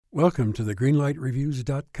Welcome to the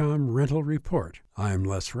GreenlightReviews.com Rental Report. I'm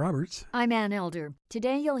Les Roberts. I'm Ann Elder.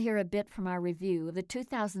 Today you'll hear a bit from our review of the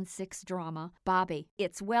 2006 drama, Bobby.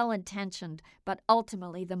 It's well-intentioned, but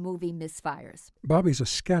ultimately the movie misfires. Bobby's a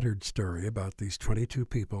scattered story about these 22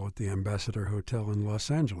 people at the Ambassador Hotel in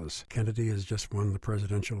Los Angeles. Kennedy has just won the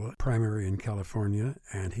presidential primary in California,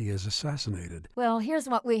 and he is assassinated. Well, here's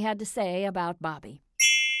what we had to say about Bobby.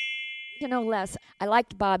 You know, Les, I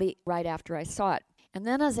liked Bobby right after I saw it. And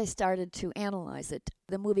then as I started to analyze it,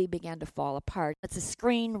 the movie began to fall apart. It's a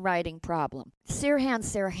screenwriting problem. Sirhan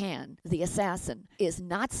Sirhan, the assassin, is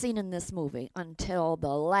not seen in this movie until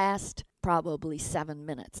the last probably 7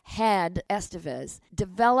 minutes. Had Estevez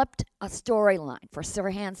developed a storyline for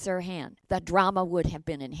Sirhan Sirhan, the drama would have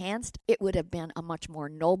been enhanced. It would have been a much more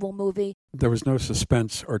noble movie. There was no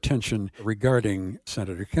suspense or tension regarding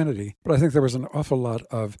Senator Kennedy, but I think there was an awful lot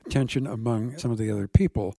of tension among some of the other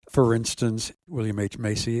people. For instance, William H.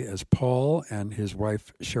 Macy as Paul and his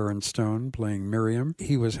wife Sharon Stone playing Miriam.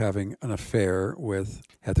 He was having an affair with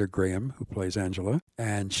Heather Graham, who plays Angela,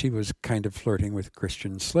 and she was kind of flirting with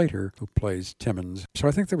Christian Slater, who plays Timmons. So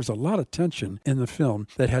I think there was a lot of tension in the film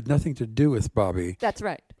that had nothing to do with Bobby. That's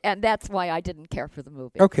right. And that's why I didn't care for the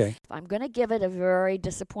movie. Okay. I'm going to give it a very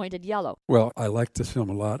disappointed yellow. Well, I liked this film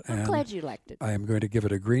a lot. I'm glad you liked it. I am going to give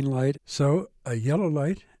it a green light. So a yellow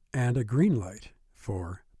light and a green light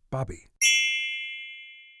for Bobby.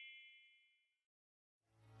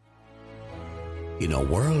 In a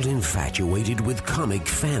world infatuated with comic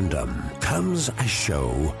fandom comes a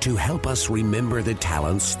show to help us remember the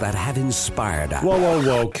talents that have inspired us.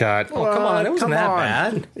 Whoa, cut. Oh, come on. It wasn't that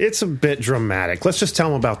bad. It's a bit dramatic. Let's just tell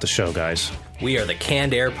them about the show, guys. We are the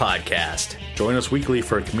Canned Air Podcast. Join us weekly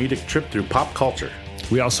for a comedic trip through pop culture.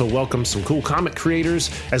 We also welcome some cool comic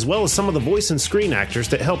creators, as well as some of the voice and screen actors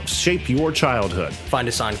that helped shape your childhood. Find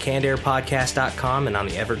us on cannedairpodcast.com and on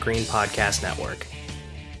the Evergreen Podcast Network.